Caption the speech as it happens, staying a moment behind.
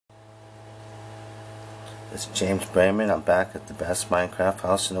This is James Braman. I'm back at the best Minecraft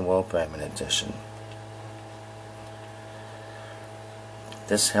house in the world, Braman Edition.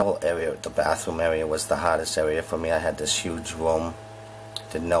 This whole area, the bathroom area, was the hardest area for me. I had this huge room,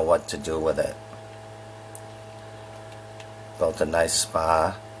 didn't know what to do with it. Built a nice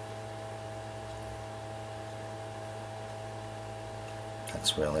spa.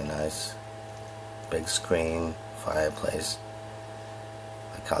 That's really nice. Big screen, fireplace.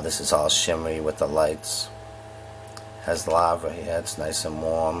 Like how this is all shimmery with the lights. Has lava here, it's nice and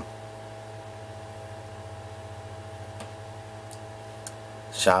warm.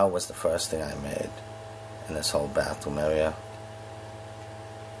 Shower was the first thing I made in this whole bathroom area.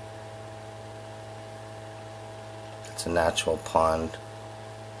 It's a natural pond.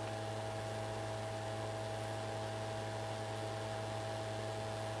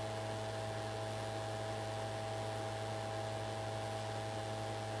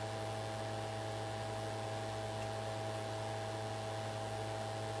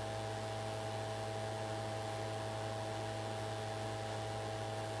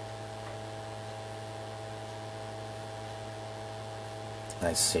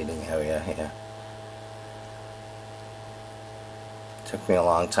 Nice seating area here. Took me a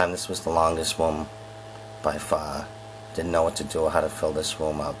long time. This was the longest room by far. Didn't know what to do or how to fill this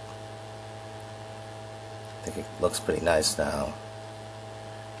room up. I think it looks pretty nice now.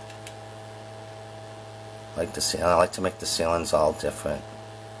 I like to make the ceilings all different.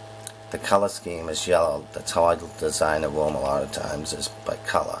 The color scheme is yellow. That's how I design a room a lot of times, is by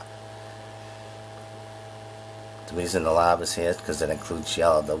color. The reason the lab is here is because it includes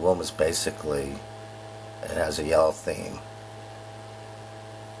yellow. The room is basically, it has a yellow theme.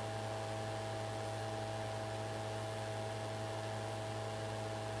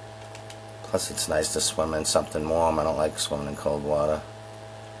 Plus it's nice to swim in something warm. I don't like swimming in cold water.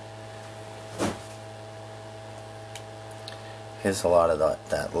 Here's a lot of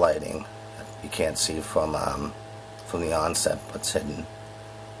that lighting that you can't see from the onset, but it's hidden.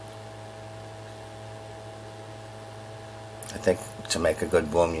 I think to make a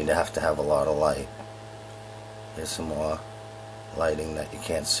good room you'd have to have a lot of light. Here's some more lighting that you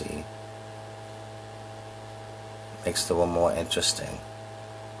can't see. Makes the room more interesting.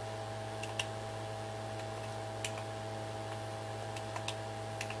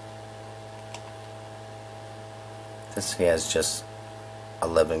 This here is just a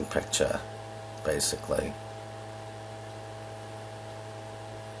living picture, basically.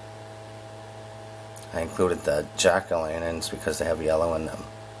 I included the jack-o'-lanterns because they have yellow in them.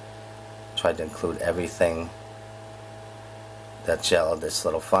 Tried to include everything that's yellow. This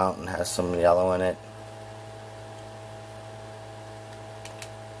little fountain has some yellow in it.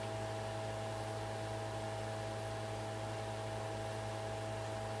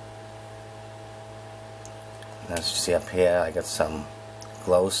 And as you see up here, I got some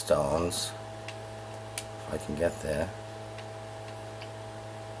glow stones, if I can get there.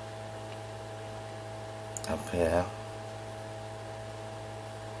 Up here.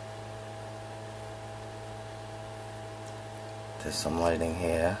 There's some lighting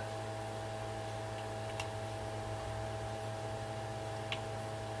here.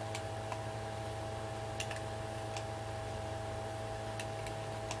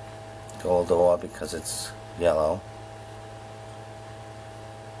 Gold ore because it's yellow.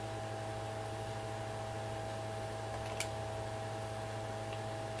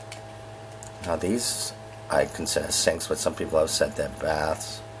 Now these I consider sinks, but some people have said they're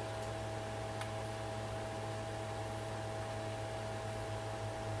baths.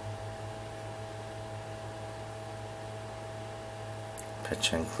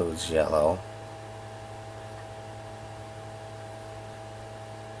 Picture includes yellow.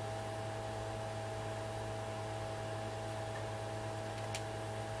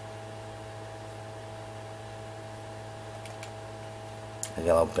 A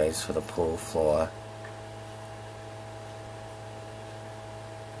yellow base for the pool floor.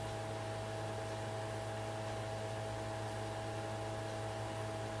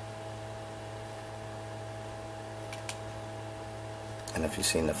 And if you've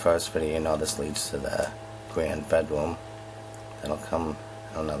seen the first video, you know this leads to the grand bedroom. That'll come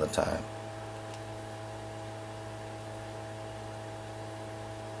another time.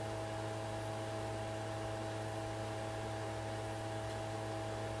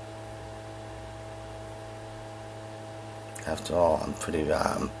 After all, I'm pretty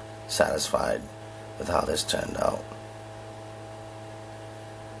satisfied with how this turned out.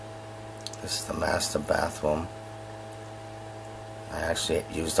 This is the master bathroom. I actually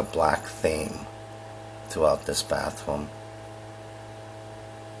used a black theme throughout this bathroom.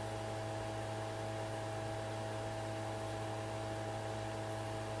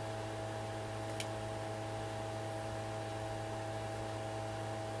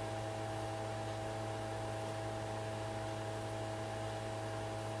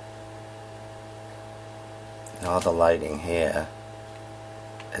 And all the lighting here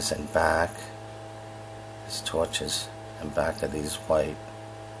is in back. There's torches in back of these white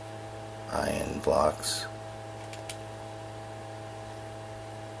iron blocks.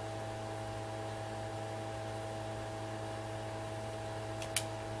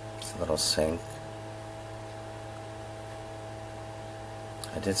 It's a little sink.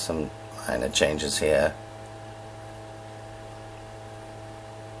 I did some minor changes here.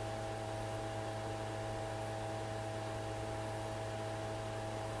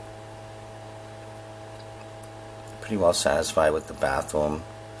 Pretty well satisfied with the bathroom.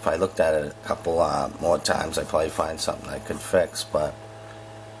 If I looked at it a couple more times, I'd probably find something I could fix, but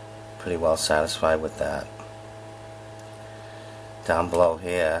pretty well satisfied with that. Down below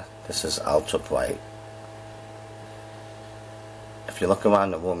here, this is ultra bright. If you look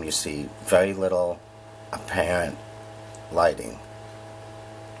around the room, you see very little apparent lighting.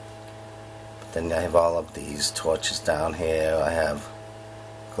 But then I have all of these torches down here. I have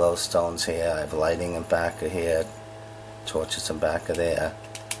glow stones here. I have lighting in back of here. Torches in back of there.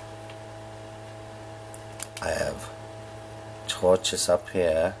 I have torches up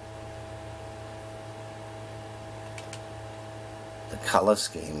here. The color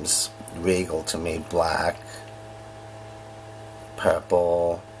scheme's regal to me. Black,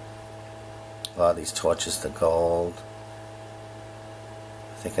 purple, a lot of these torches to gold.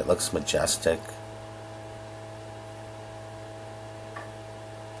 I think it looks majestic.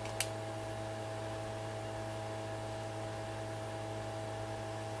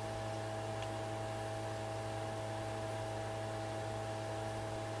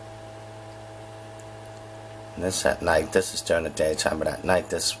 And this at night. This is during the daytime, but at night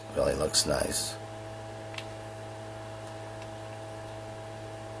this really looks nice.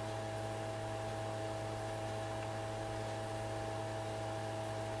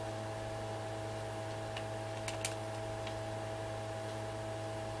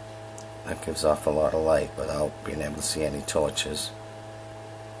 That gives off a lot of light without being able to see any torches.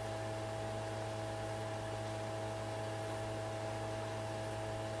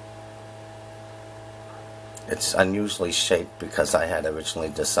 It's unusually shaped because I had originally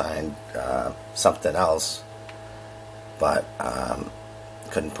designed something else, but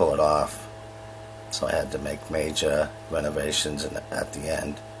couldn't pull it off, so I had to make major renovations at the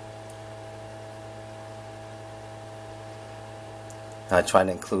end. I try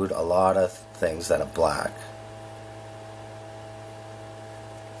to include a lot of things that are black.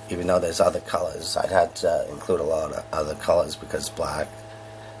 Even though there's other colors, I'd had to include a lot of other colors because black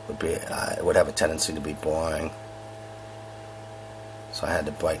would be it would have a tendency to be boring. So I had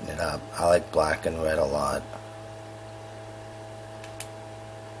to brighten it up. I like black and red a lot.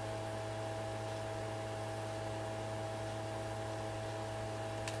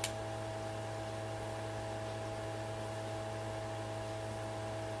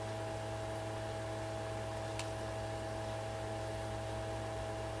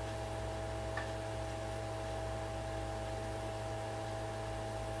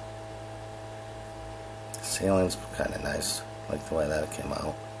 Ceiling's kind of nice. I like the way that came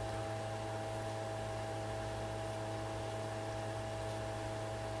out.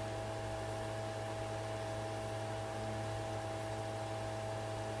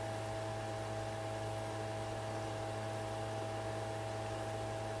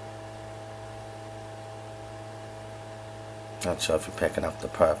 Not sure if you're picking up the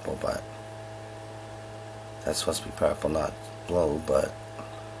purple, but that's supposed to be purple, not blue, but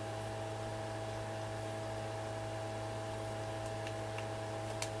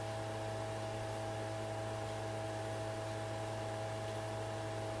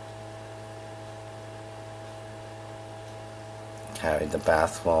carried the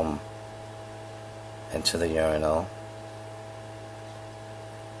bathroom into the urinal.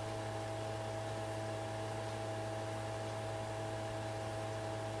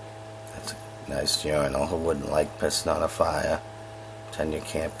 That's a nice urinal. Who wouldn't like pissing on a fire? Pretend you're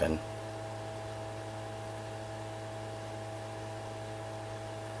camping.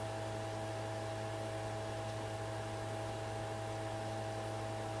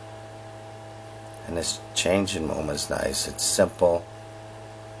 And this changing room is nice. It's simple.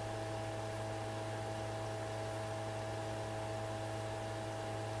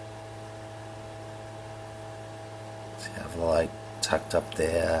 So you have the light tucked up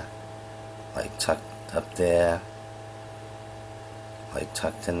there, light tucked up there, light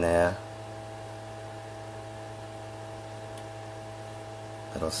tucked in there.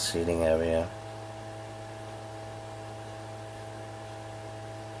 Little seating area.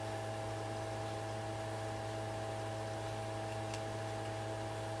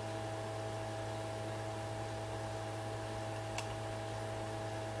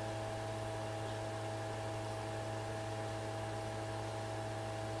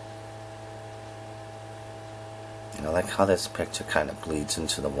 And I like how this picture kind of bleeds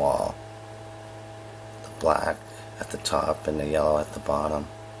into the wall. The black at the top and the yellow at the bottom.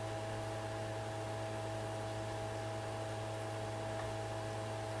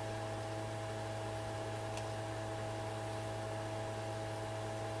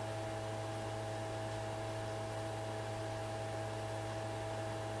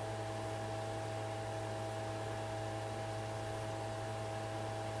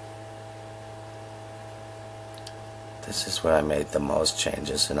 This is where I made the most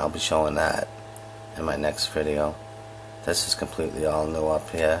changes, and I'll be showing that in my next video. This is completely all new up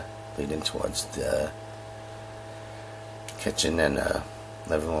here, leading towards the kitchen and the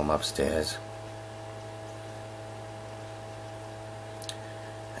living room upstairs.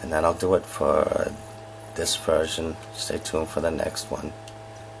 And that'll do it for this version. Stay tuned for the next one.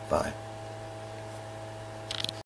 Bye.